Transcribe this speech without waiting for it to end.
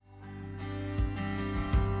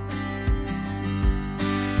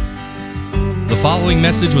following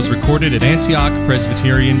message was recorded at Antioch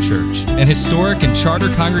Presbyterian Church, an historic and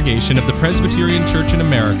charter congregation of the Presbyterian Church in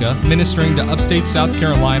America, ministering to upstate South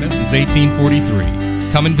Carolina since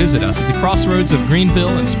 1843. Come and visit us at the crossroads of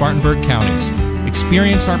Greenville and Spartanburg counties.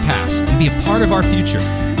 Experience our past and be a part of our future.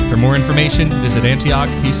 For more information, visit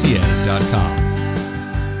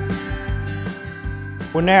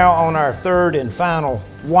AntiochPCA.com. We're now on our third and final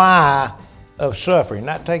why of suffering.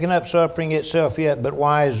 Not taking up suffering itself yet, but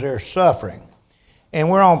why is there suffering? And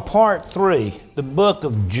we're on part 3. The book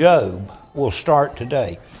of Job will start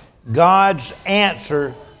today. God's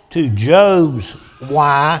answer to Job's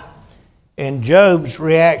why and Job's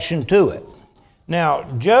reaction to it. Now,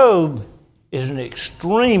 Job is an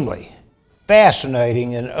extremely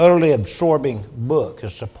fascinating and utterly absorbing book.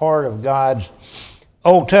 It's a part of God's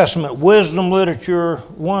Old Testament wisdom literature,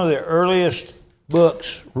 one of the earliest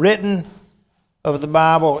books written of the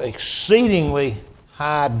Bible, exceedingly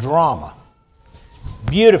high drama,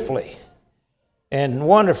 beautifully and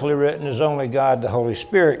wonderfully written as only God the Holy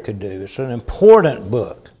Spirit could do. It's an important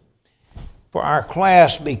book for our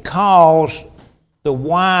class because the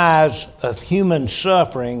whys of human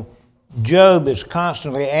suffering, Job is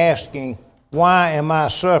constantly asking, why am I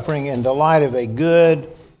suffering in the light of a good,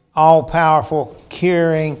 all-powerful,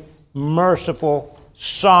 caring, merciful,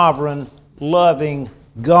 sovereign, loving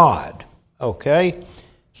God? Okay?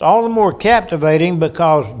 It's all the more captivating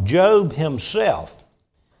because Job himself,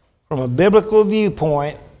 from a biblical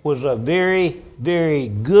viewpoint, was a very, very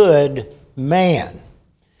good man.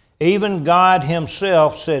 Even God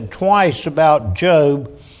himself said twice about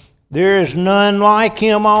Job, there is none like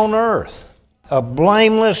him on earth, a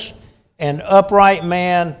blameless and upright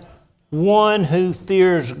man, one who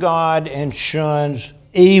fears God and shuns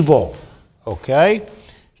evil. Okay?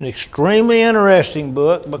 It's an extremely interesting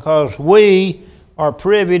book because we are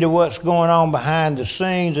privy to what's going on behind the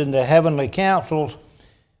scenes in the heavenly councils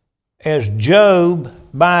as Job,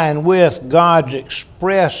 by and with God's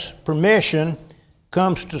express permission,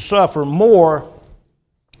 comes to suffer more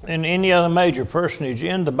than any other major personage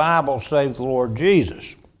in the Bible save the Lord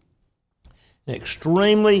Jesus. An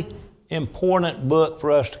extremely important book for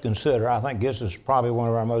us to consider. I think this is probably one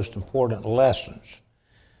of our most important lessons.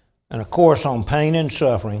 And of course, on pain and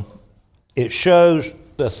suffering, it shows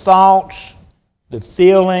the thoughts, the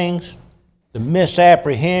feelings, the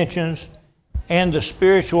misapprehensions, and the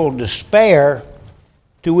spiritual despair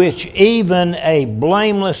to which even a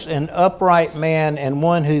blameless and upright man and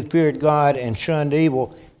one who feared God and shunned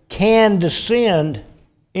evil can descend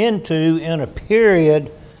into in a period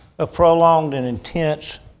of prolonged and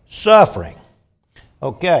intense suffering.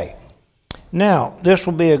 Okay. Now, this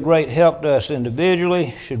will be a great help to us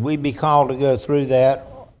individually, should we be called to go through that,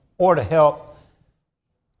 or to help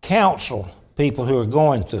counsel people who are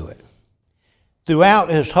going through it. Throughout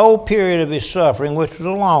his whole period of his suffering, which was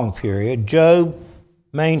a long period, Job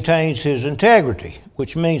maintains his integrity,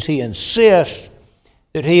 which means he insists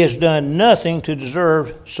that he has done nothing to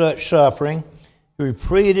deserve such suffering. He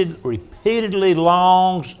repeatedly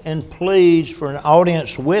longs and pleads for an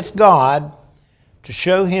audience with God to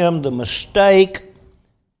show him the mistake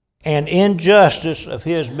and injustice of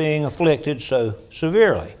his being afflicted so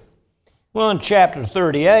severely. Well, in chapter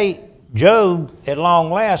 38, Job, at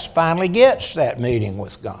long last, finally gets that meeting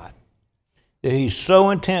with God that he's so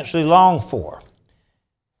intensely longed for.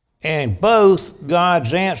 And both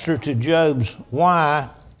God's answer to Job's why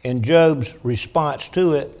and Job's response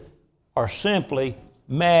to it are simply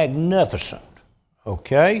magnificent.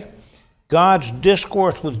 Okay? God's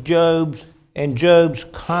discourse with Job's and Job's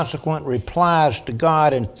consequent replies to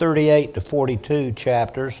God in 38 to 42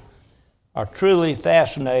 chapters are truly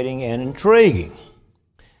fascinating and intriguing.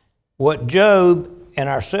 What Job and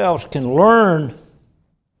ourselves can learn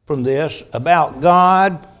from this about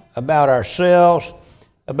God, about ourselves,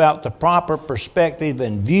 about the proper perspective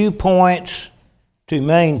and viewpoints to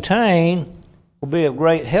maintain will be of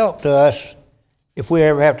great help to us if we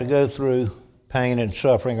ever have to go through pain and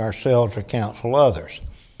suffering ourselves or counsel others.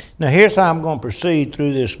 Now, here's how I'm going to proceed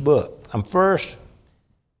through this book. I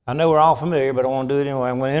know we're all familiar, but I want to do it anyway.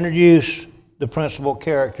 I'm going to introduce the principal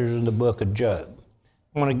characters in the book of Job.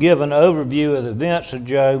 I'm going to give an overview of the events of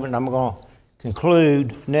Job, and I'm going to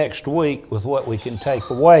conclude next week with what we can take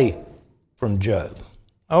away from Job.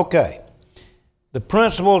 Okay. The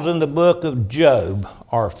principles in the book of Job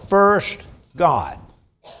are first, God.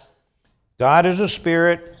 God is a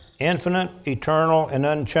spirit, infinite, eternal, and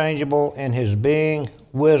unchangeable in his being,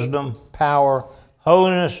 wisdom, power,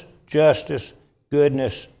 holiness, justice,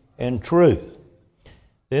 goodness, and truth.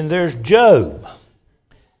 Then there's Job.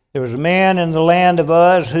 There was a man in the land of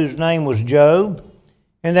Uz whose name was Job.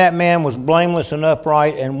 And that man was blameless and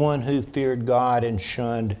upright, and one who feared God and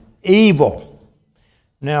shunned evil.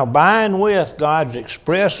 Now, by and with God's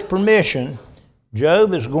express permission,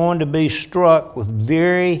 Job is going to be struck with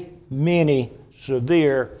very many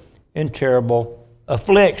severe and terrible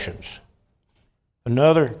afflictions.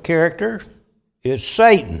 Another character is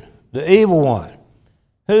Satan, the evil one,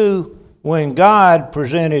 who, when God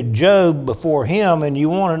presented Job before him, and you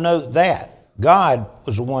want to note that, God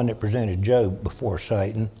was the one that presented Job before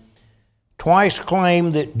Satan, twice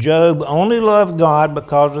claimed that Job only loved God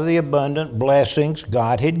because of the abundant blessings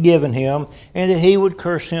God had given him, and that he would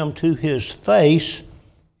curse him to his face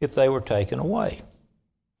if they were taken away.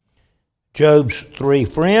 Job's three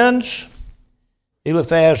friends,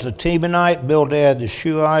 Eliphaz the Temanite, Bildad the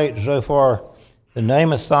Shuhite, Zophar the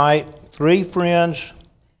Naamathite, three friends,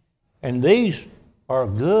 and these are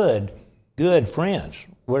good friends,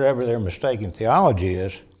 whatever their mistaken theology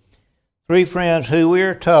is. Three friends who, we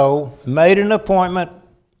are told, made an appointment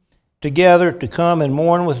together to come and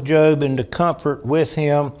mourn with Job and to comfort with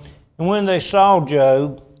him. And when they saw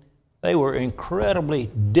Job, they were incredibly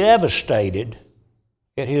devastated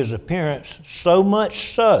at his appearance, so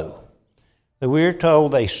much so that we are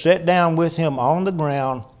told they sat down with him on the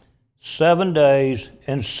ground 7 days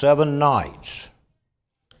and 7 nights.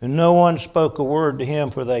 And no one spoke a word to him,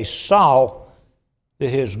 for they saw that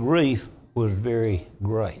his grief was very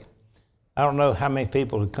great. I don't know how many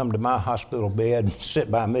people would come to my hospital bed and sit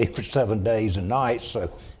by me for 7 days and nights,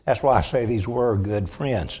 so that's why I say these were good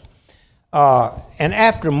friends. And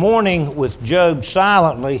after mourning with Job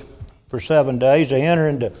silently for 7 days, they enter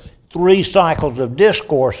into 3 cycles of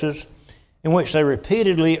discourses in which they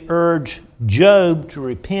repeatedly urge Job to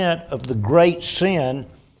repent of the great sin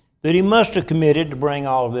that he must have committed to bring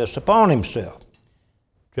all of this upon himself.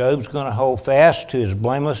 Job's going to hold fast to his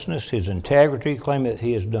blamelessness, his integrity, claiming that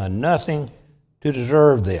he has done nothing to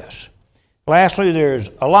deserve this. Lastly, there's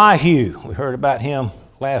Elihu. We heard about him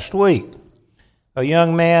last week. A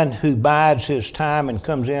young man who bides his time and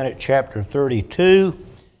comes in at chapter 32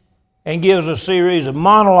 and gives a series of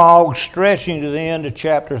monologues stretching to the end of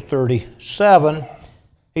chapter 37.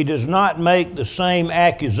 He does not make the same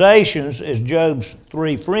accusations as Job's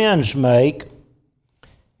 3 friends make,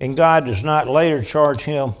 and God does not later charge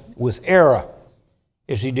him with error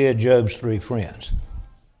as he did Job's 3 friends.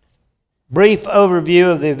 Brief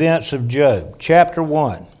overview of the events of Job. Chapter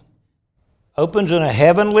 1 opens in a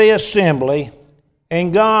heavenly assembly,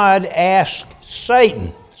 and God asks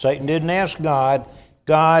Satan. Satan didn't ask God.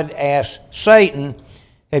 God asked Satan,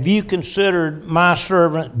 "Have you considered my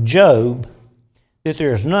servant Job, that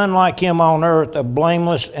there is none like him on earth, a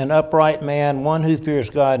blameless and upright man, one who fears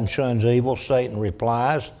God and shuns evil?" Satan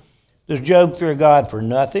replies, "Does Job fear God for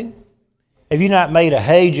nothing? Have you not made a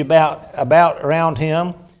hedge about around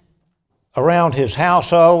him, around his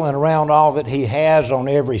household, and around all that he has on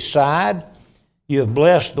every side? You have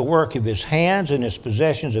blessed the work of his hands, and his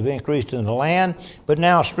possessions have increased in the land. But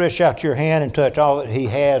now stretch out your hand and touch all that he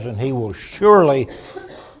has, and he will surely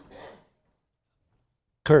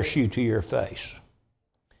curse you to your face."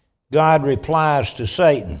 God replies to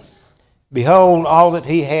Satan, "Behold, all that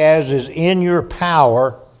he has is in your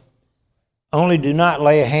power, only do not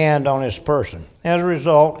lay a hand on his person." As a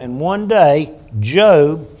result, in one day,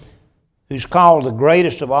 Job, who's called the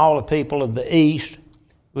greatest of all the people of the East,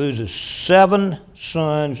 loses 7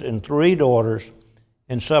 sons and 3 daughters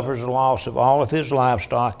and suffers the loss of all of his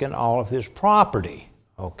livestock and all of his property.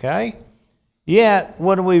 Okay? Yet,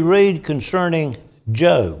 what do we read concerning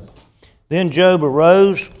Job? Then Job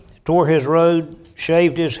arose, tore his robe,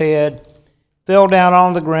 shaved his head, fell down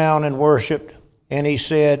on the ground and worshipped, and he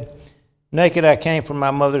said, "Naked I came from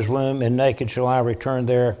my mother's womb, and naked shall I return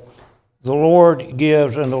there. The Lord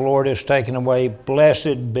gives, and the Lord is taken away.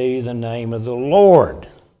 Blessed be the name of the Lord."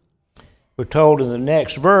 We're told in the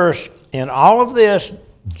next verse, in all of this,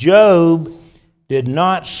 Job did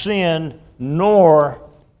not sin nor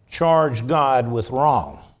charge God with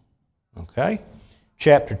wrong. Okay?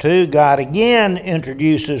 Chapter 2, God again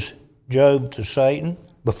introduces Job to Satan,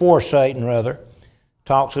 before Satan rather,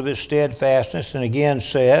 talks of his steadfastness, and again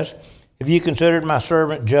says, "Have you considered my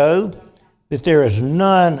servant Job, that there is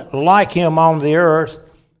none like him on the earth,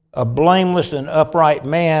 a blameless and upright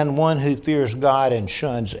man, one who fears God and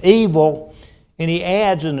shuns evil?" And he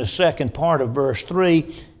adds in the second part of verse 3,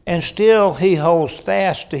 "And still he holds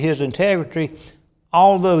fast to his integrity,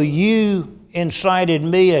 although you incited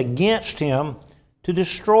me against him to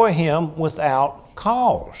destroy him without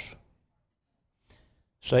cause."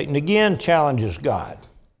 Satan again challenges God.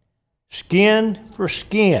 Skin for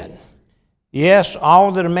skin. Yes,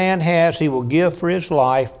 all that a man has he will give for his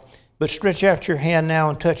life, But stretch out your hand now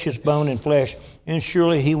and touch his bone and flesh, and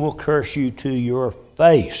surely he will curse you to your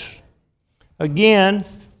face. Again,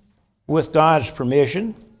 with God's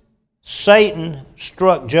permission, Satan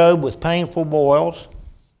struck Job with painful boils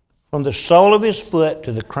from the sole of his foot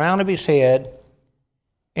to the crown of his head,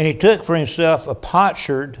 and he took for himself a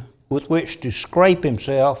potsherd with which to scrape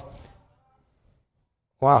himself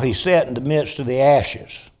while he sat in the midst of the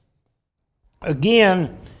ashes.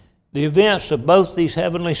 Again, the events of both these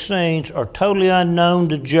heavenly scenes are totally unknown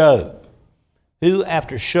to Job, who,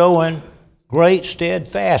 after showing great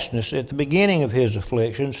steadfastness at the beginning of his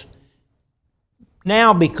afflictions,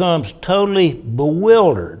 now becomes totally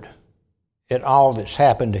bewildered at all that's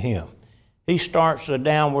happened to him. He starts a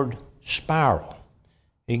downward spiral.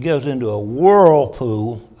 He goes into a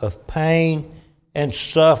whirlpool of pain and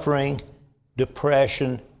suffering,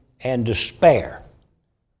 depression, and despair,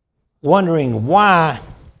 wondering why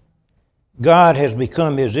God has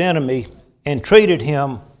become his enemy and treated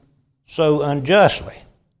him so unjustly.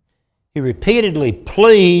 He repeatedly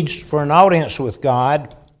pleads for an audience with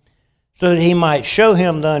God so that he might show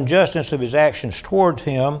him the injustice of his actions towards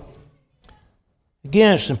him.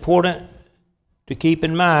 Again, it's important to keep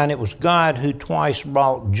in mind it was God who twice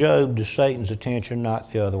brought Job to Satan's attention,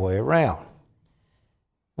 not the other way around.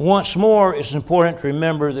 Once more, it's important to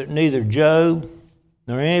remember that neither Job,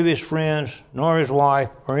 nor any of his friends, nor his wife,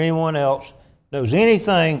 or anyone else knows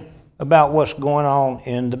anything about what's going on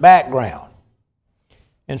in the background.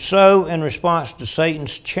 And so, in response to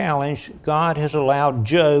Satan's challenge, God has allowed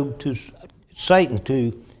Satan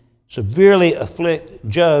to severely afflict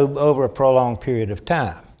Job over a prolonged period of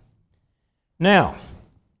time. Now,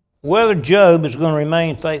 whether Job is going to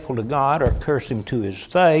remain faithful to God or curse him to his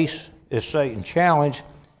face, as Satan challenged,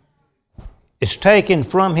 it's taken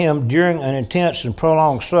from him during an intense and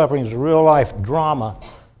prolonged suffering as a real-life drama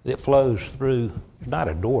that flows through. There's not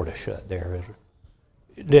a door to shut there, is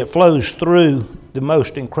there? That flows through the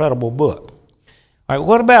most incredible book. All right,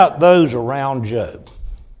 what about those around Job?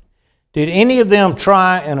 Did any of them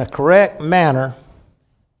try in a correct manner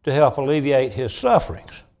to help alleviate his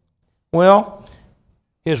sufferings? Well,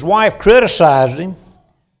 his wife criticized him.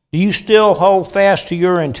 Do you still hold fast to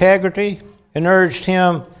your integrity? And urged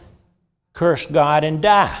him, curse God and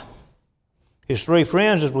die. His three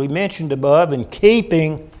friends, as we mentioned above, in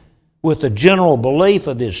keeping with the general belief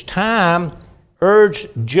of his time,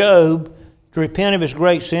 urged Job to repent of his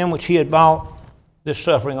great sin, which he had brought this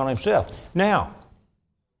suffering on himself. Now,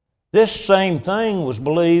 this same thing was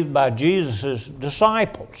believed by Jesus'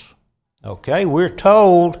 disciples. Okay, we're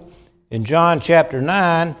told in John chapter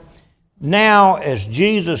 9, now as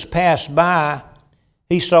Jesus passed by,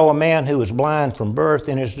 he saw a man who was blind from birth,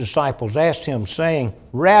 and his disciples asked him, saying,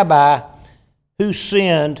 Rabbi, who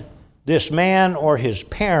sinned, this man or his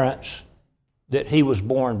parents, that he was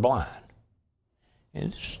born blind?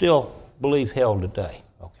 And it's still belief held today.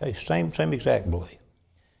 Okay, same exact belief.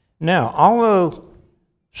 Now, although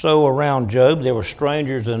so around Job there were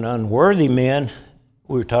strangers and unworthy men,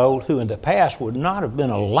 we're told, who in the past would not have been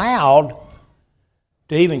allowed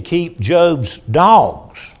to even keep Job's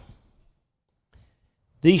dogs.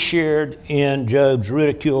 These shared in Job's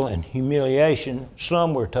ridicule and humiliation.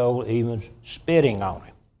 Some, we're told, even spitting on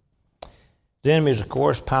him. The enemies, of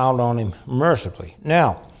course, piled on him mercifully.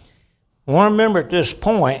 Now, I want to remember at this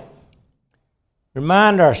point,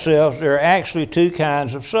 remind ourselves there are actually two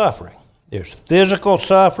kinds of suffering. There's physical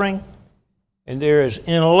suffering and there is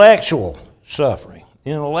intellectual suffering.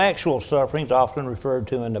 Intellectual suffering is often referred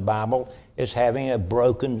to in the Bible as having a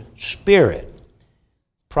broken spirit.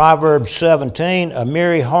 Proverbs 17, a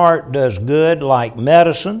merry heart does good like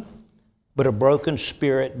medicine, but a broken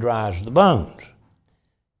spirit dries the bones.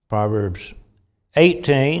 Proverbs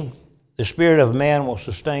 18, the spirit of man will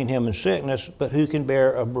sustain him in sickness, but who can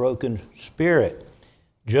bear a broken spirit?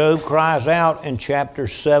 Job cries out in chapter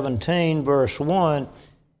 17, verse 1,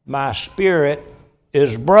 my spirit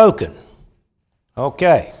is broken.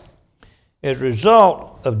 Okay. As a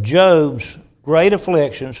result of Job's great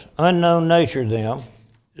afflictions, unknown nature of them,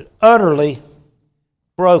 utterly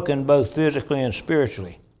broken both physically and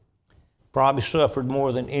spiritually. Probably suffered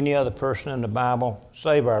more than any other person in the Bible,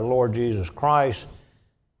 save our Lord Jesus Christ,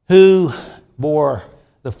 who bore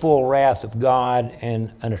the full wrath of God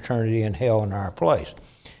and an eternity in hell in our place.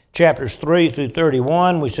 Chapters 3 through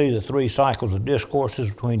 31, we see the three cycles of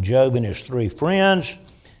discourses between Job and his three friends,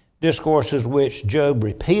 discourses which Job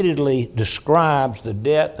repeatedly describes the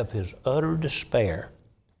depth of his utter despair,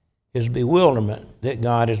 his bewilderment that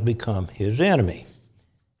God has become his enemy.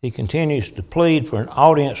 He continues to plead for an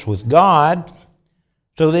audience with God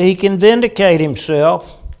so that he can vindicate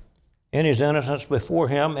himself in his innocence before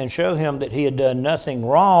him and show him that he had done nothing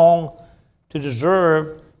wrong to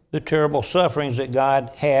deserve the terrible sufferings that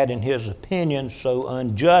God had, in his opinion, so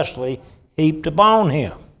unjustly heaped upon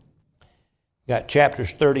him. Got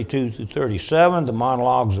chapters 32 through 37, the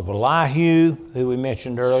monologues of Elihu, who we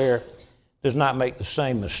mentioned earlier, does not make the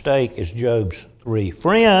same mistake as Job's three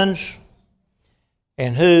friends,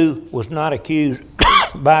 and who was not accused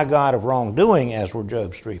by God of wrongdoing, as were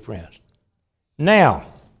Job's three friends. Now,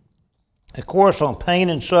 the course on pain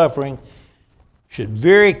and suffering should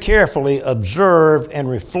very carefully observe and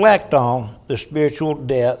reflect on the spiritual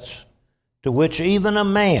depths to which even a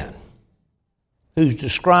man who's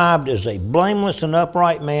described as a blameless and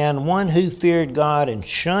upright man, one who feared God and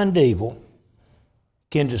shunned evil,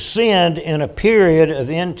 can descend in a period of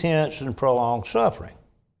intense and prolonged suffering,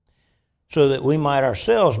 so that we might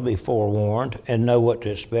ourselves be forewarned and know what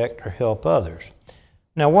to expect or help others.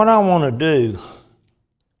 Now, what I want to do,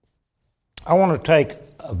 I want to take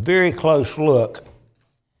a very close look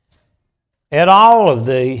at all of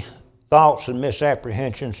the thoughts and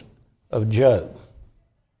misapprehensions of Job,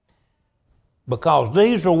 because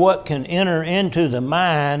these are what can enter into the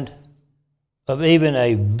mind of even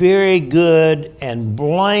a very good and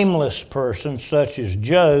blameless person such as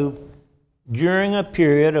Job during a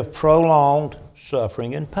period of prolonged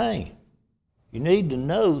suffering and pain. You need to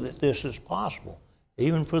know that this is possible,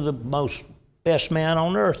 even for the best man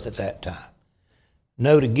on earth at that time.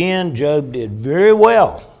 Note again, Job did very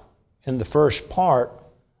well in the first part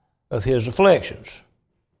of his afflictions.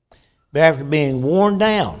 But after being worn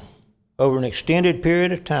down over an extended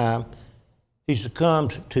period of time, he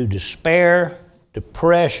succumbs to despair,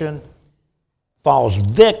 depression, falls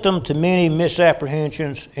victim to many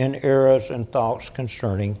misapprehensions and errors and thoughts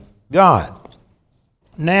concerning God.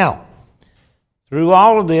 Now, through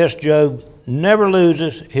all of this, Job never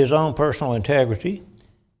loses his own personal integrity.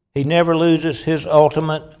 He never loses his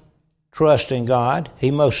ultimate trust in God.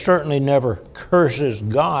 He most certainly never curses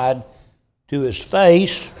God to his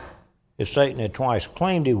face, as Satan had twice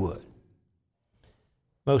claimed he would.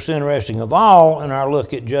 Most interesting of all in our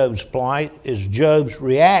look at Job's plight is Job's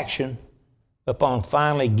reaction upon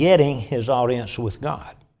finally getting his audience with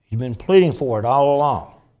God. He's been pleading for it all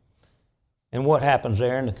along. And what happens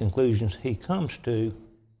there and the conclusions he comes to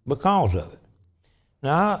because of it.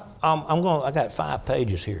 Now, I got 5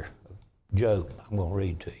 pages here of Job I'm going to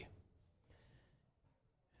read to you.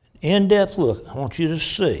 In-depth look, I want you to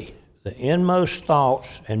see the inmost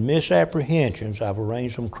thoughts and misapprehensions. I've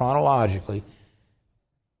arranged them chronologically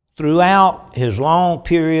throughout his long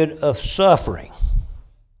period of suffering.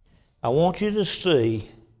 I want you to see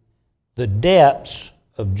the depths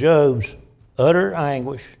of Job's utter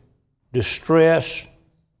anguish, distress,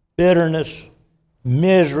 bitterness,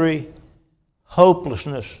 misery,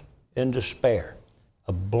 hopelessness, and despair.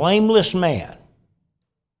 A blameless man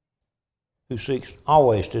who seeks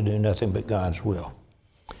always to do nothing but God's will.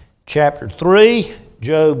 Chapter 3,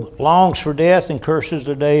 Job longs for death and curses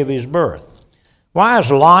the day of his birth. Why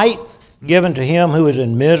is light given to him who is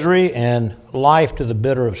in misery and life to the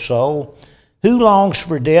bitter of soul? Who longs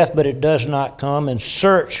for death, but it does not come, and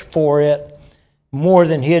search for it more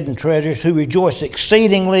than hidden treasures? Who rejoice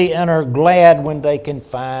exceedingly and are glad when they can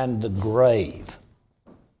find the grave?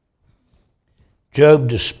 Job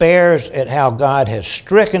despairs at how God has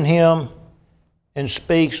stricken him and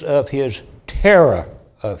speaks of his terror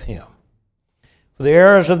of him. For the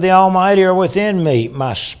arrows of the Almighty are within me.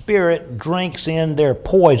 My spirit drinks in their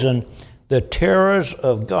poison. The terrors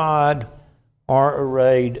of God are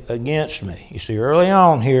arrayed against me. You see early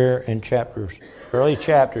on here in early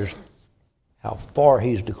chapters, how far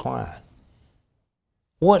he's declined.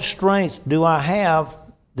 What strength do I have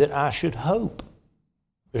that I should hope?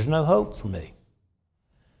 There's no hope for me.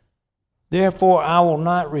 Therefore, I will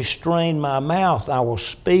not restrain my mouth. I will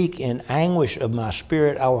speak in anguish of my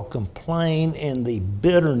spirit. I will complain in the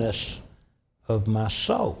bitterness of my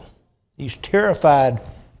soul. He's terrified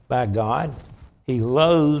by God. He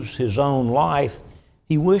loathes his own life.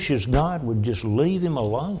 He wishes God would just leave him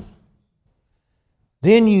alone.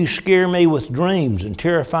 Then you scare me with dreams and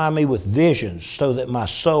terrify me with visions, so that my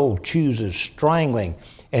soul chooses strangling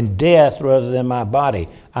and death rather than my body.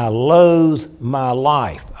 I loathe my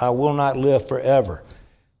life. I will not live forever.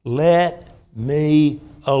 Let me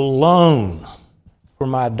alone, for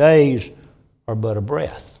my days are but a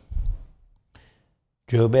breath.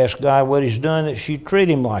 Job asked God what he's done that she treat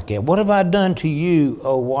him like that. What have I done to you,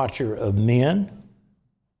 O watcher of men?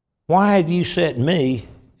 Why have you set me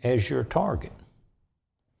as your target?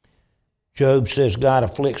 Job says God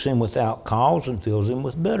afflicts him without cause and fills him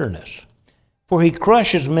with bitterness. For he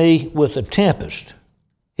crushes me with a tempest.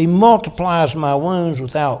 He multiplies my wounds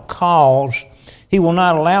without cause. He will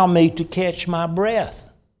not allow me to catch my breath,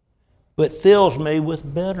 but fills me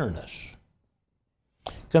with bitterness.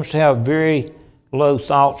 Comes to have very low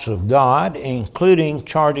thoughts of God, including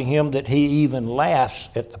charging him that he even laughs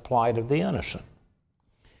at the plight of the innocent.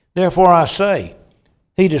 Therefore I say,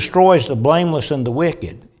 he destroys the blameless and the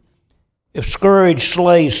wicked. If scourge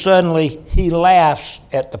slays suddenly, he laughs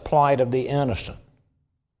at the plight of the innocent.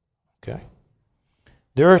 Okay.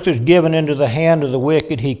 The earth is given into the hand of the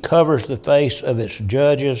wicked. He covers the face of its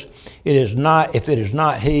judges. If it is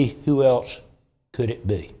not he, who else could it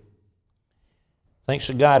be? Thinks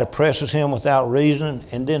the God oppresses him without reason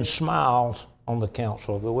and then smiles on the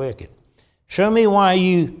counsel of the wicked. Show me why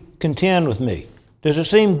you contend with me. Does it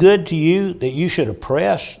seem good to you that you should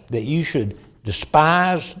oppress, that you should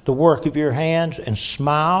despise the work of your hands and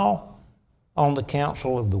smile on the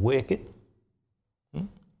counsel of the wicked?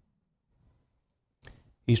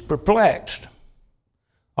 He's perplexed.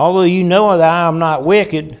 Although you know that I am not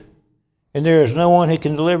wicked, and there is no one who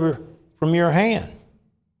can deliver from your hand.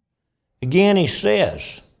 Again he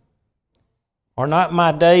says, are not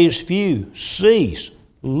my days few? Cease,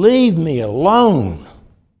 leave me alone,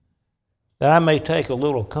 that I may take a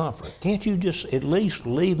little comfort. Can't you just at least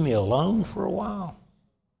leave me alone for a while?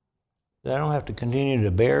 That I don't have to continue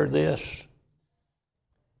to bear this?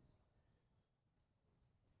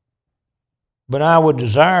 But I would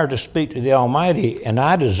desire to speak to the Almighty, and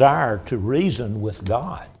I desire to reason with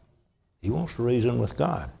God. He wants to reason with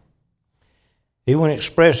God. Even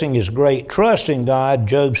expressing his great trust in God,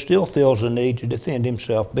 Job still feels the need to defend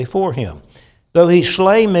himself before him. Though he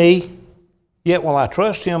slay me, yet will I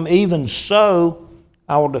trust him. Even so,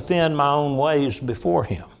 I will defend my own ways before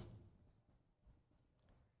him.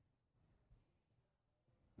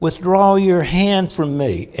 Withdraw your hand from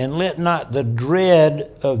me, and let not the dread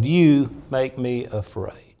of you make me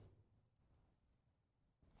afraid.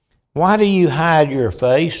 Why do you hide your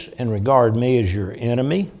face and regard me as your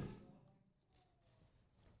enemy?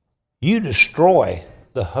 You destroy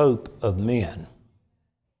the hope of men.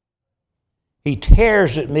 He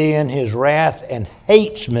tears at me in his wrath and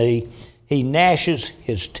hates me. He gnashes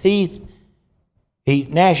his teeth. He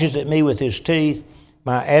gnashes at me with his teeth.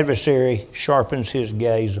 My adversary sharpens his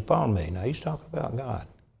gaze upon me. Now he's talking about God.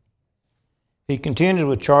 He contended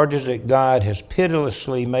with charges that God has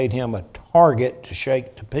pitilessly made him a target to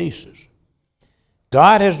shake to pieces.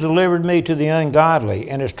 God has delivered me to the ungodly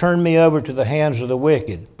and has turned me over to the hands of the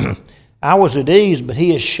wicked. I was at ease, but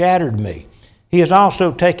he has shattered me. He has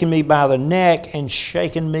also taken me by the neck and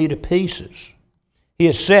shaken me to pieces. He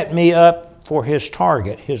has set me up for his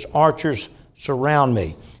target. His archers surround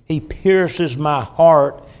me. He pierces my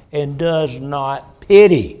heart and does not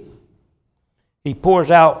pity. He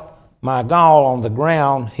pours out my gall on the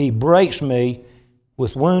ground. He breaks me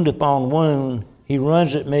with wound upon wound. He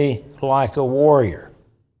runs at me like a warrior.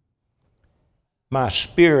 My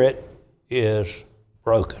spirit is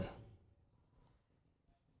broken.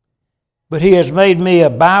 But he has made me a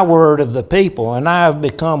byword of the people, and I have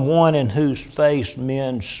become one in whose face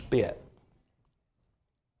men spit.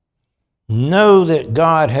 Know that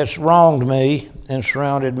God has wronged me and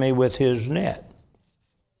surrounded me with his net.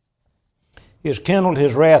 He has kindled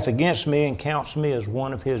his wrath against me and counts me as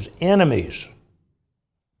one of his enemies.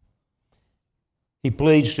 He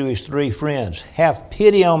pleads to his three friends, have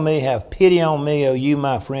pity on me, O you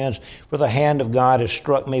my friends, for the hand of God has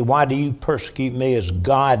struck me. Why do you persecute me as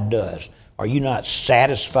God does? Are you not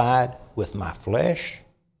satisfied with my flesh?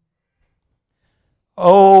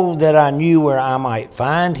 Oh, that I knew where I might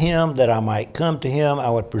find him, that I might come to him. I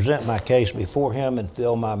would present my case before him and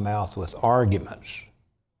fill my mouth with arguments.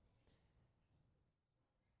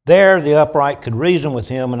 There the upright could reason with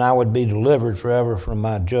him, and I would be delivered forever from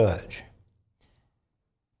my judge.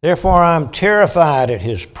 Therefore I am terrified at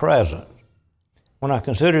his presence. When I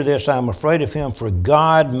consider this, I am afraid of him, for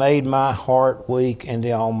God made my heart weak, and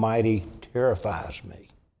the Almighty terrifies me.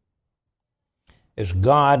 As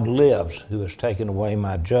God lives, who has taken away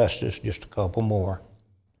my justice, just a couple more.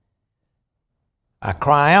 I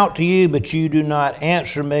cry out to you, but you do not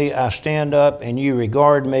answer me. I stand up, and you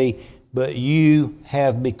regard me, but you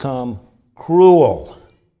have become cruel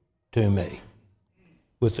to me.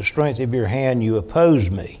 With the strength of your hand, you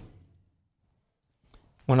oppose me.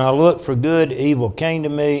 When I looked for good, evil came to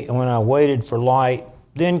me, and when I waited for light,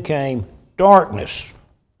 then came darkness.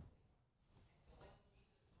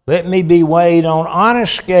 Let me be weighed on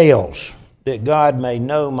honest scales, that God may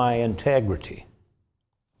know my integrity.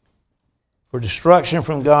 For destruction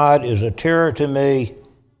from God is a terror to me,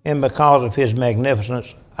 and because of his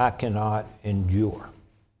magnificence, I cannot endure.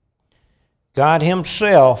 God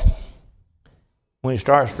himself when he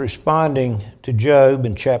starts responding to Job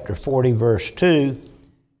in chapter 40, verse 2,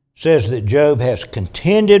 says that Job has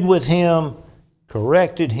contended with him,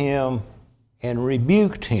 corrected him, and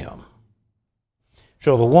rebuked him.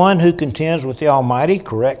 So the one who contends with the Almighty,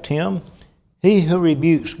 correct him. He who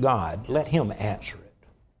rebukes God, let him answer it.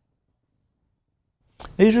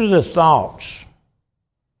 These are the thoughts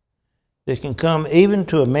that can come even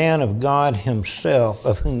to a man of God himself,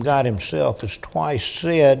 of whom God himself has twice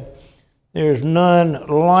said, there is none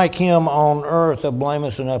like him on earth, a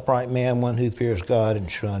blameless and upright man, one who fears God and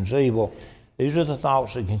shuns evil. These are the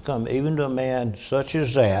thoughts that can come even to a man such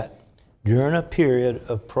as that during a period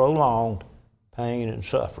of prolonged pain and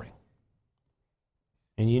suffering.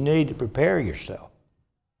 And you need to prepare yourself.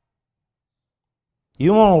 You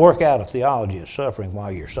don't want to work out a theology of suffering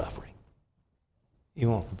while you're suffering. You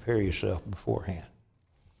want to prepare yourself beforehand.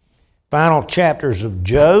 Final chapters of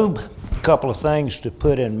Job, a couple of things to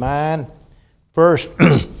put in mind. First,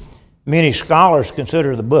 many scholars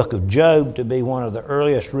consider the book of Job to be one of the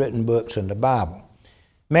earliest written books in the Bible.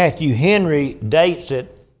 Matthew Henry dates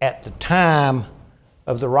it at the time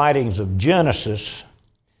of the writings of Genesis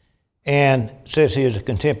and says he is a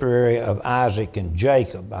contemporary of Isaac and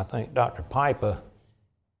Jacob. I think Dr. Piper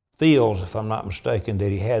feels, if I'm not mistaken,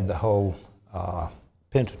 that he had the whole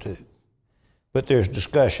Pentateuch. But there's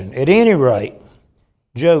discussion. At any rate,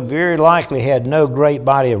 Job very likely had no great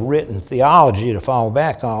body of written theology to fall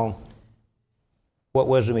back on. What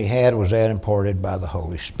wisdom he had was that imparted by the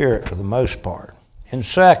Holy Spirit for the most part. And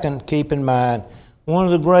second, keep in mind, one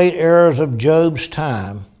of the great errors of Job's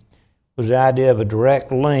time was the idea of a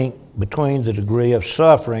direct link between the degree of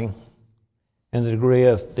suffering and the degree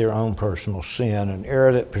of their own personal sin, an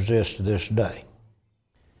error that persists to this day.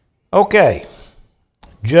 Okay,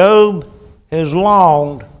 Job has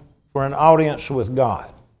longed for an audience with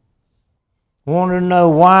God. Wanted to know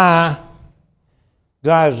why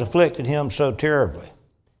God has afflicted him so terribly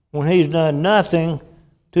when he's done nothing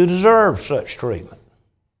to deserve such treatment.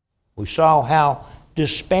 We saw how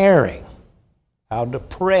despairing, how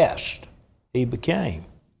depressed he became.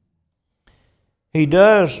 He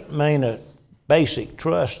does mean a basic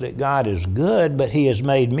trust that God is good, but he has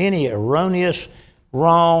made many erroneous,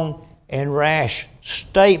 wrong, and rash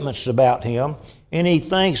statements about him. And he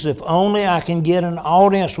thinks if only I can get an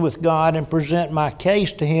audience with God and present my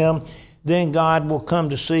case to him, then God will come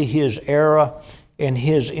to see his error and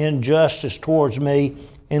his injustice towards me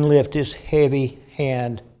and lift his heavy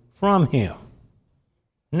hand from him.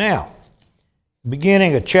 Now,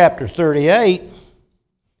 beginning of chapter 38,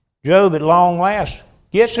 Job at long last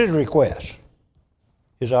gets his request,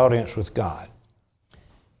 his audience with God.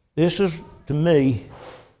 This is, to me,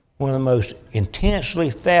 one of the most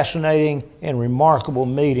intensely fascinating and remarkable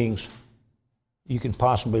meetings you can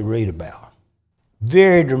possibly read about.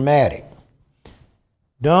 Very dramatic.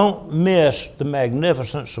 Don't miss the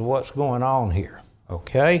magnificence of what's going on here,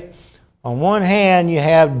 okay? On one hand, you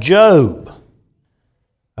have Job,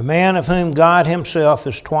 a man of whom God himself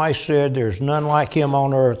has twice said, there's none like him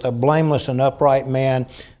on earth, a blameless and upright man,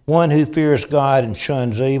 one who fears God and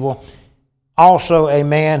shuns evil. Also a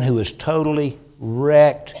man who is totally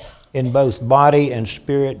wrecked in both body and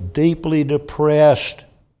spirit, deeply depressed,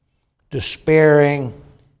 despairing,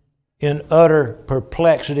 in utter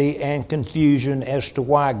perplexity and confusion as to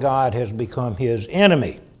why God has become his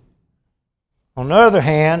enemy. On the other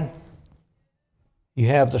hand, you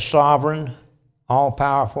have the sovereign,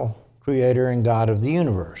 all-powerful creator and God of the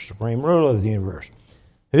universe, supreme ruler of the universe,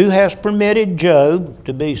 who has permitted Job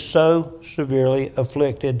to be so severely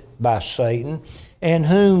afflicted by Satan, and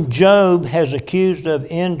whom Job has accused of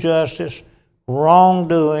injustice,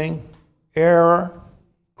 wrongdoing, error,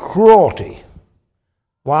 cruelty,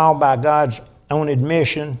 while by God's own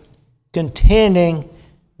admission, contending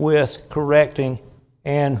with, correcting,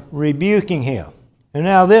 and rebuking him. And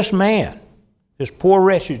now this man, this poor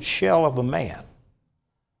wretched shell of a man,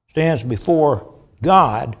 stands before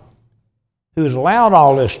God, who has allowed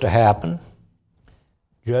all this to happen.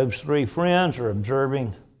 Job's three friends are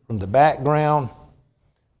observing from the background.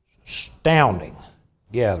 Astounding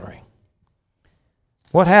gathering.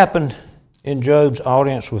 What happened in Job's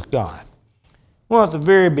audience with God? Well, at the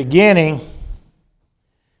very beginning,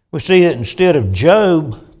 we see that instead of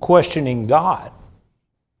Job questioning God,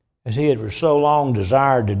 as he had for so long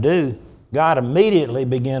desired to do, God immediately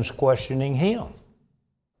begins questioning him,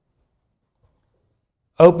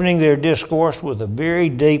 opening their discourse with a very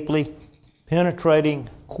deeply penetrating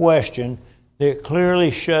question that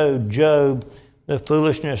clearly showed Job the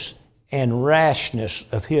foolishness and rashness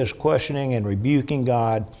of his questioning and rebuking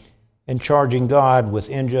God and charging God with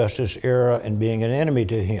injustice, error, and being an enemy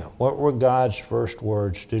to him. What were God's first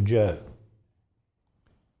words to Job?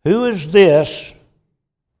 Who is this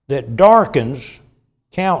that darkens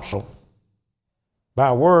counsel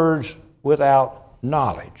by words without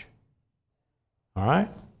knowledge? All right?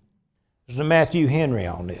 This is the Matthew Henry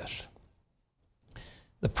on this.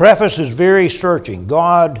 The preface is very searching.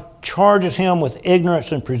 God charges him with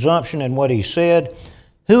ignorance and presumption in what he said.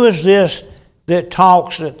 Who is this that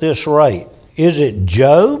talks at this rate? Is it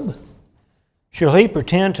Job? Shall he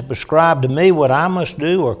pretend to prescribe to me what I must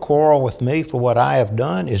do, or quarrel with me for what I have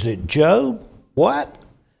done? Is it Job? What?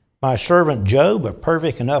 My servant Job, a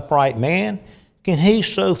perfect and upright man? Can he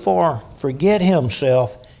so far forget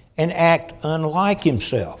himself and act unlike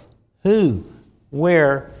himself? Who,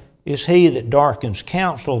 where is he that darkens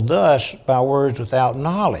counsel thus by words without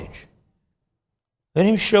knowledge? Let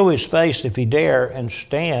him show his face if he dare and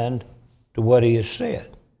stand to what he has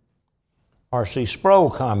said. R.C. Sproul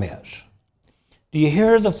comments, do you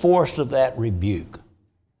hear the force of that rebuke?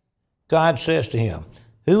 God says to him,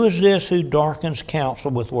 who is this who darkens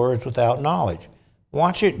counsel with words without knowledge?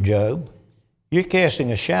 Watch it, Job. You're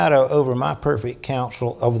casting a shadow over my perfect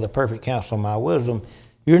counsel, over the perfect counsel of my wisdom.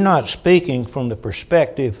 You're not speaking from the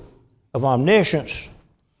perspective of omniscience,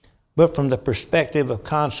 but from the perspective of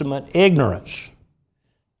consummate ignorance.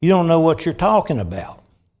 You don't know what you're talking about.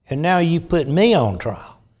 And now you put me on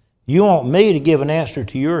trial. You want me to give an answer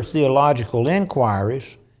to your theological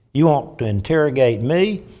inquiries. You want to interrogate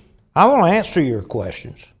me. I want to answer your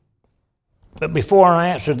questions. But before I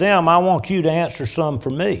answer them, I want you to answer some for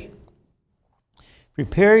me.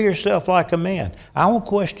 Prepare yourself like a man. I will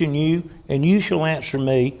question you, and you shall answer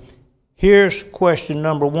me. Here's question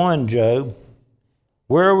number one, Job.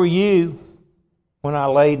 Where were you when I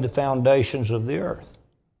laid the foundations of the earth?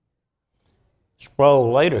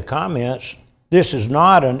 Sproul later comments, this is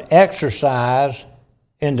not an exercise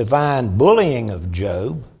in divine bullying of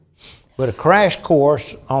Job, but a crash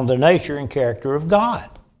course on the nature and character of God.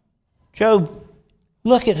 Job,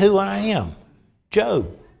 look at who I am.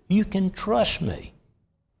 Job, you can trust me.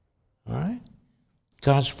 All right?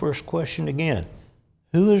 God's first question again.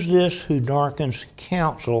 Who is this who darkens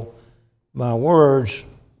counsel by words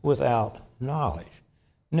without knowledge?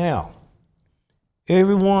 Now,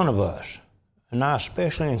 every one of us, and I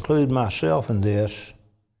especially include myself in this,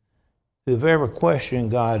 who have ever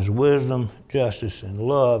questioned God's wisdom, justice, and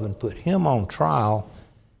love and put him on trial,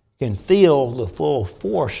 can feel the full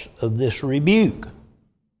force of this rebuke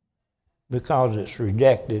because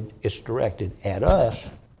it's directed at us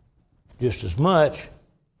just as much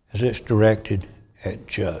as it's directed at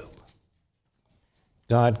Job.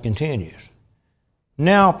 God continues,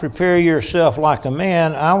 now prepare yourself like a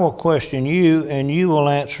man. I will question you, and you will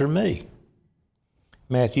answer me.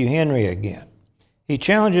 Matthew Henry again. He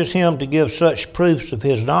challenges him to give such proofs of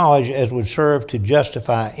his knowledge as would serve to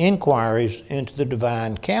justify inquiries into the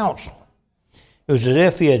divine counsel. It was as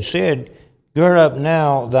if he had said, gird up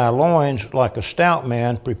now thy loins like a stout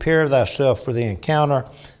man, prepare thyself for the encounter.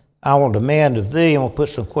 I will demand of thee, and will put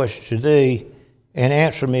some questions to thee, and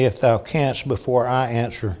answer me if thou canst before I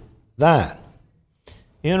answer thine.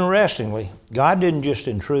 Interestingly, God didn't just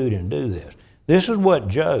intrude and do this. This is what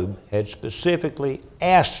Job had specifically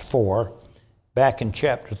asked for back in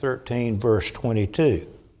chapter 13, verse 22,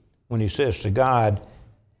 when he says to God,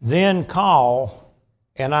 then call,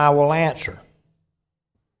 and I will answer.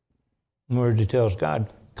 In other words, he tells God,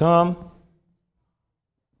 come,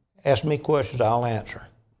 ask me questions, I'll answer.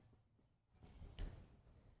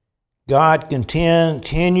 God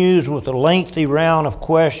continues with a lengthy round of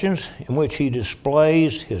questions in which he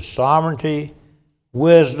displays his sovereignty,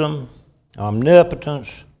 wisdom,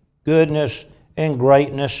 omnipotence, goodness, and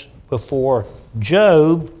greatness before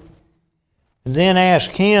Job, and then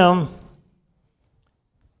ask him,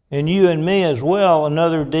 and you and me as well,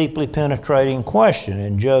 another deeply penetrating question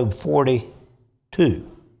in Job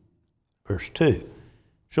 42, verse 2.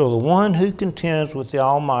 Shall the one who contends with the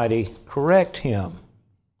Almighty correct him?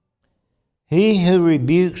 He who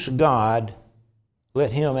rebukes God,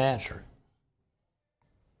 let him answer.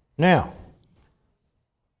 Now,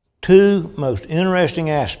 two most interesting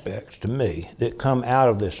aspects to me that come out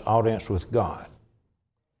of this audience with God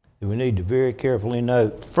that we need to very carefully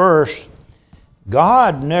note. First,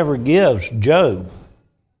 God never gives Job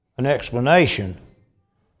an explanation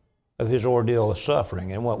of his ordeal of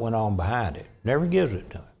suffering and what went on behind it. Never gives it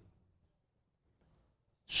to him.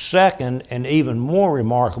 Second, and even more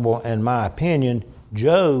remarkable in my opinion,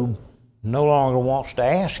 Job no longer wants to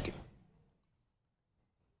ask him.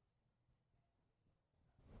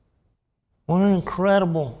 What an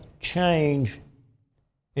incredible change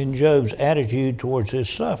in Job's attitude towards his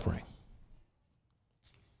suffering.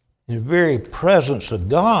 In the very presence of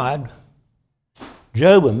God,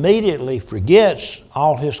 Job immediately forgets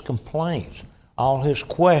all his complaints, all his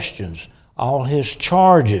questions, all his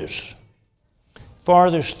charges.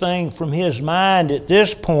 Farthest thing from his mind at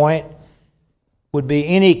this point would be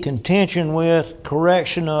any contention with,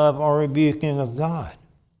 correction of, or rebuking of God.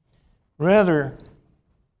 Rather,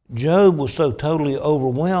 Job was so totally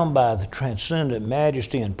overwhelmed by the transcendent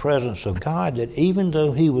majesty and presence of God that even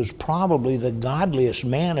though he was probably the godliest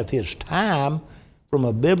man of his time from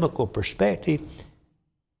a biblical perspective,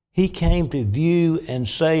 he came to view and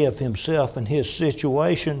say of himself and his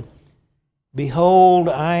situation, "Behold,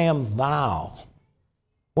 I am vile.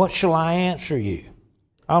 What shall I answer you?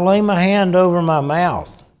 I'll lay my hand over my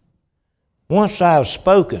mouth. Once I have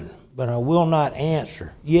spoken, but I will not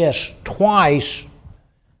answer. Yes, twice,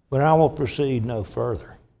 but I will proceed no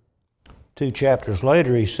further." 2 chapters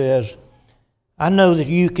later, he says, "I know that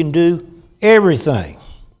you can do everything,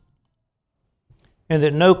 and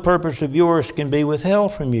that no purpose of yours can be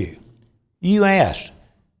withheld from you. You ask,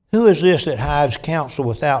 who is this that hides counsel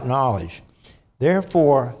without knowledge?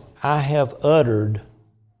 Therefore, I have uttered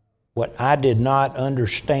what I did not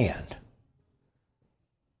understand,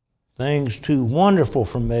 things too wonderful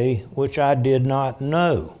for me, which I did not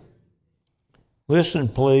know. Listen,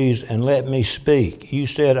 please, and let me speak. You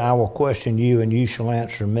said, I will question you, and you shall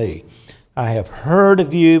answer me. I have heard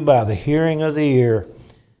of you by the hearing of the ear,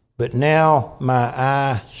 but now my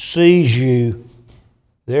eye sees you.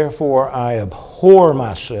 Therefore I abhor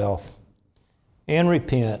myself and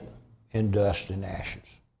repent in dust and ashes."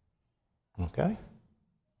 Okay?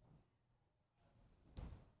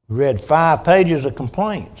 We read 5 pages of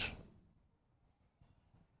complaints.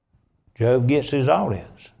 Job gets his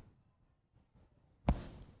audience.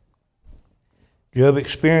 Job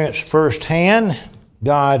experienced firsthand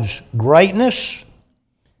God's greatness,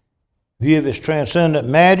 view of his transcendent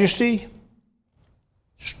majesty,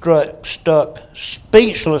 stuck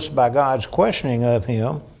speechless by God's questioning of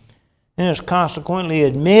him, and has consequently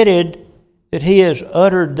admitted that he has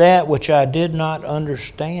uttered that which I did not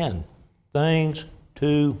understand, things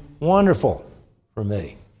too wonderful for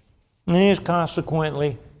me. And he has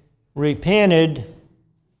consequently repented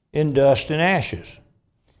in dust and ashes.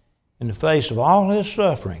 In the face of all his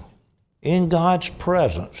suffering, in God's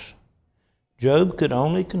presence, Job could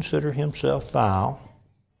only consider himself vile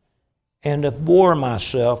and abhor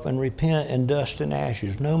myself and repent in dust and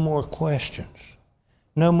ashes. No more questions.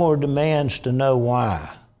 No more demands to know why.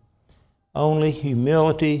 Only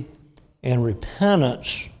humility and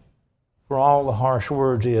repentance for all the harsh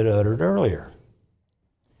words he had uttered earlier.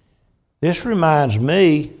 This reminds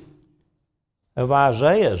me of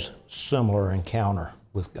Isaiah's similar encounter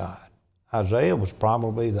with God. Isaiah was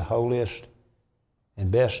probably the holiest and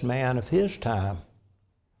best man of his time.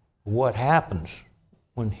 What happens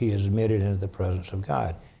when he is admitted into the presence of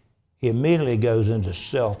God? He immediately goes into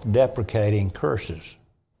self-deprecating curses.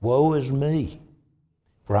 Woe is me,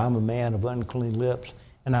 for I'm a man of unclean lips,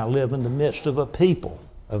 and I live in the midst of a people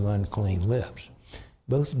of unclean lips.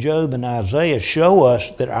 Both Job and Isaiah show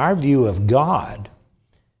us that our view of God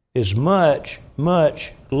is much,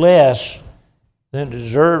 much less than it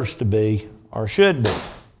deserves to be or should be.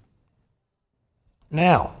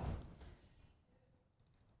 Now,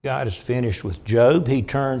 God is finished with Job. He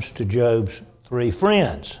turns to Job's 3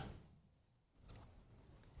 friends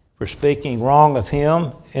for speaking wrong of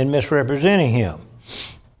him and misrepresenting him.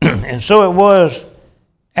 And so it was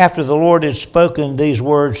after the Lord had spoken these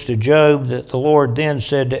words to Job that the Lord then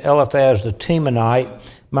said to Eliphaz the Temanite,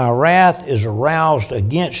 "My wrath is aroused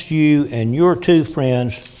against you and your 2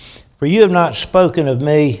 friends, for you have not spoken of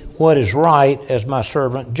me what is right, as my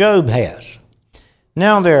servant Job has.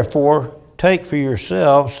 Now therefore, take for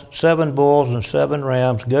yourselves 7 bulls and 7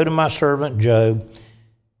 rams, go to my servant Job,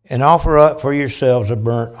 and offer up for yourselves a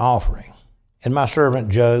burnt offering. And my servant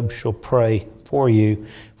Job shall pray for you,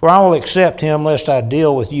 for I will accept him, lest I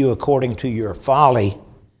deal with you according to your folly,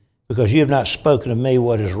 because you have not spoken of me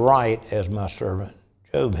what is right, as my servant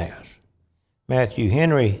Job has." Matthew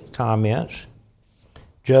Henry comments,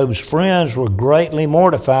 Job's friends were greatly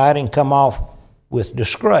mortified and come off with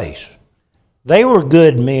disgrace. They were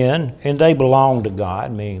good men, and they belonged to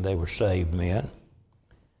God, meaning they were saved men.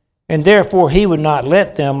 And therefore he would not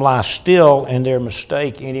let them lie still in their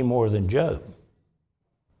mistake any more than Job.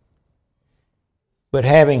 But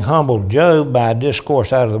having humbled Job by a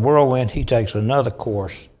discourse out of the whirlwind, he takes another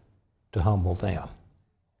course to humble them,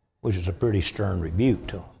 which is a pretty stern rebuke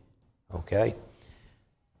to them. Okay?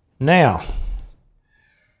 Now,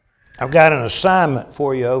 I've got an assignment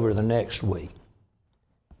for you over the next week.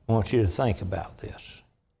 I want you to think about this.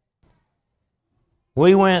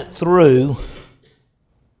 We went through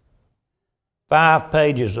 5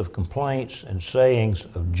 pages of complaints and sayings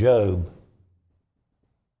of Job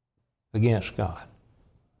against God.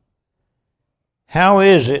 How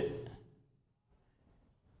is it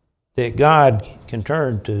that God can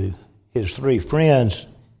turn to his 3 friends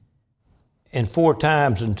and 4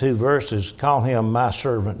 times in 2 verses call him my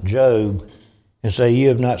servant Job and say, you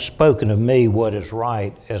have not spoken of me what is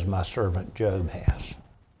right as my servant Job has?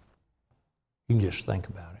 You can just think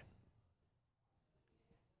about it.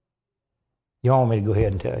 You want me to go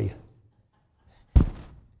ahead and tell you?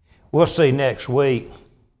 We'll see next week.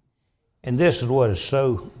 And this is what is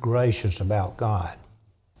so gracious about God.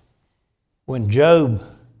 When Job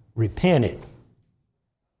repented,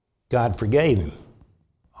 God forgave him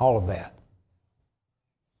all of that.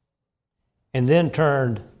 And then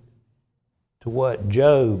turned to what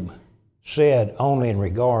Job said only in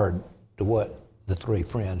regard to what the 3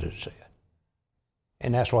 friends had said.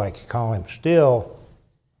 And that's why I can call him still.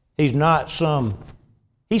 He's not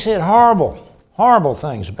he said horrible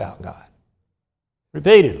things about God.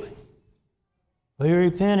 Repeatedly. But he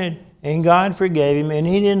repented and God forgave him, and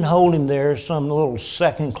he didn't hold him there as some little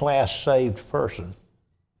second-class saved person.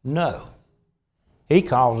 No. He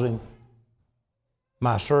calls him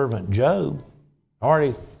my servant Job.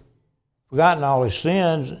 Already forgotten all his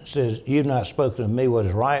sins, and says, you've not spoken to me what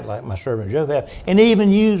is right like my servant Job hath. And he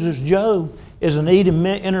even uses Job as an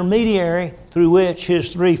intermediary through which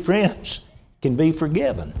his 3 friends can be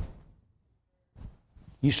forgiven.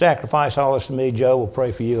 You sacrifice all this to me, Job will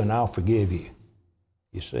pray for you and I'll forgive you.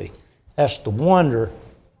 You see, that's the wonder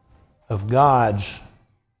of God's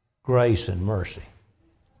grace and mercy.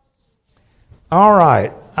 All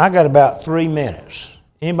right, I got about 3 minutes.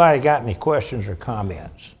 Anybody got any questions or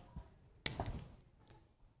comments?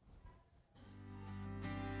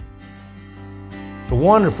 It's a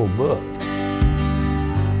wonderful book.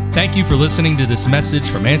 Thank you for listening to this message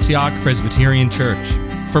from Antioch Presbyterian Church.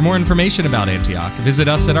 For more information about Antioch, visit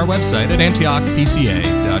us at our website at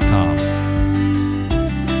antiochpca.com.